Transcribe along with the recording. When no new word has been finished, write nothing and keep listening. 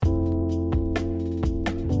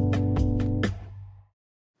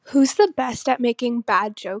Who's the best at making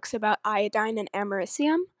bad jokes about iodine and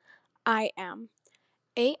americium? I am.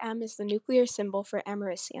 Am is the nuclear symbol for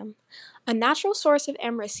americium. A natural source of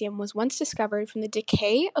americium was once discovered from the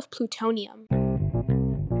decay of plutonium.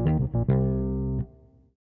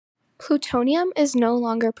 Plutonium is no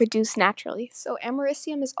longer produced naturally, so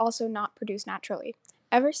americium is also not produced naturally,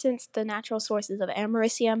 ever since the natural sources of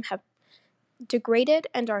americium have degraded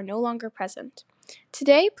and are no longer present.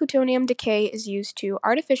 Today, plutonium decay is used to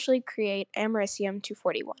artificially create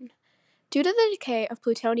americium-241. Due to the decay of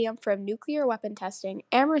plutonium from nuclear weapon testing,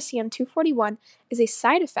 americium-241 is a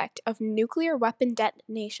side effect of nuclear weapon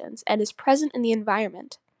detonations and is present in the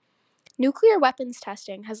environment. Nuclear weapons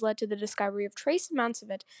testing has led to the discovery of trace amounts of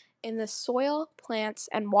it in the soil, plants,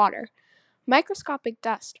 and water. Microscopic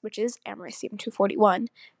dust, which is americium-241,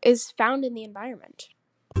 is found in the environment.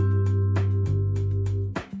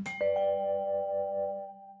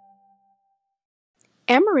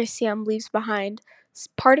 Americium leaves behind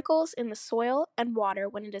particles in the soil and water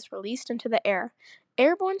when it is released into the air.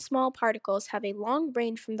 Airborne small particles have a long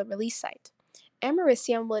range from the release site.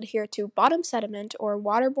 Americium will adhere to bottom sediment or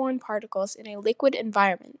waterborne particles in a liquid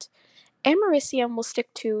environment. Americium will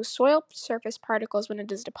stick to soil surface particles when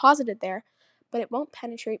it is deposited there, but it won't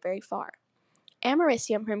penetrate very far.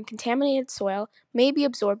 Americium from contaminated soil may be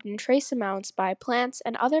absorbed in trace amounts by plants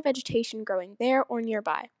and other vegetation growing there or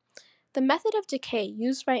nearby. The method of decay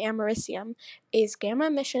used by americium is gamma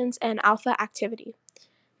emissions and alpha activity.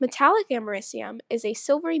 Metallic americium is a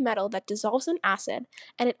silvery metal that dissolves in acid,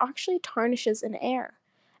 and it actually tarnishes in air.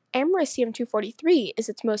 Americium-243 is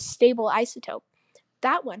its most stable isotope.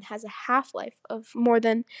 That one has a half-life of more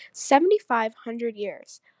than 7,500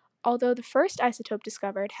 years, although the first isotope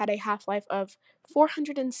discovered had a half-life of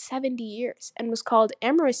 470 years and was called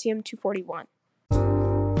americium-241.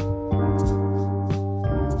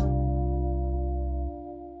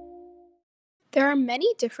 There are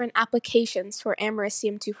many different applications for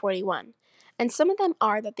americium-241, and some of them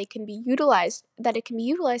are that it can be utilized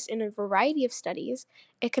in a variety of studies.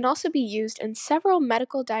 It can also be used in several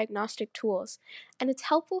medical diagnostic tools, and it's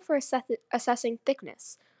helpful for assessing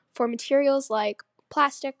thickness for materials like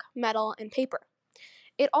plastic, metal, and paper.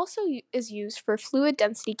 It also is used for fluid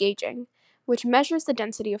density gauging, which measures the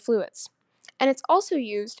density of fluids. And it's also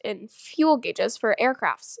used in fuel gauges for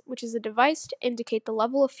aircrafts, which is a device to indicate the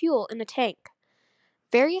level of fuel in a tank.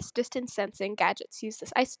 Various distance sensing gadgets use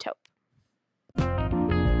this isotope.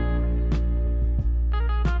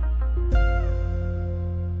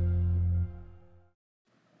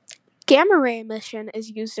 Gamma ray emission is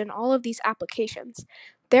used in all of these applications.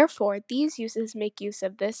 Therefore, these uses make use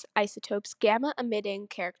of this isotope's gamma emitting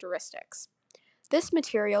characteristics. This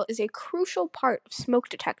material is a crucial part of smoke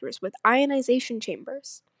detectors with ionization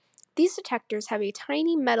chambers. These detectors have a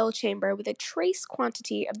tiny metal chamber with a trace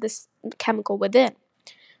quantity of this chemical within.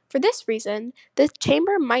 For this reason, the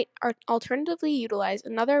chamber might alternatively utilize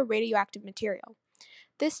another radioactive material.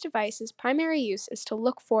 This device's primary use is to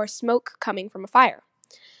look for smoke coming from a fire.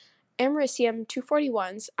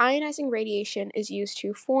 Americium-241's ionizing radiation is used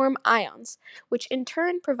to form ions, which in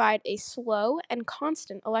turn provide a slow and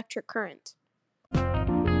constant electric current.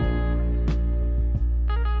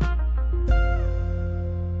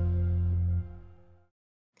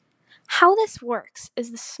 How this works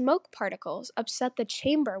is the smoke particles upset the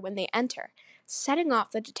chamber when they enter, setting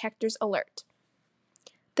off the detector's alert.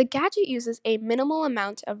 The gadget uses a minimal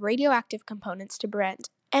amount of radioactive components to prevent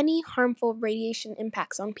any harmful radiation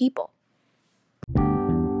impacts on people.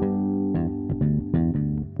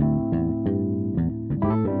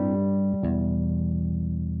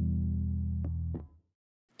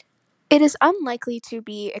 It is unlikely to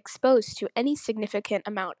be exposed to any significant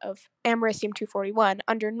amount of americium-241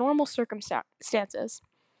 under normal circumstances.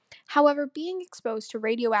 However, being exposed to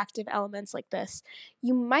radioactive elements like this,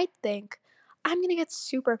 you might think, I'm going to get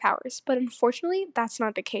superpowers, but unfortunately, that's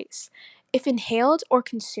not the case. If inhaled or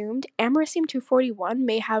consumed, americium-241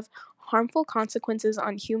 may have harmful consequences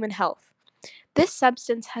on human health. This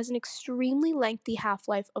substance has an extremely lengthy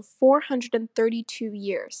half-life of 432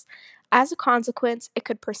 years. As a consequence, it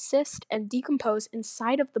could persist and decompose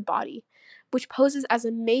inside of the body, which poses as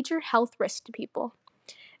a major health risk to people.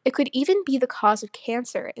 It could even be the cause of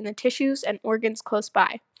cancer in the tissues and organs close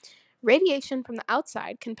by. Radiation from the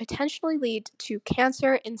outside can potentially lead to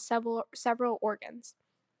cancer in several organs.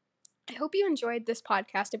 I hope you enjoyed this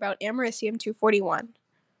podcast about americium-241.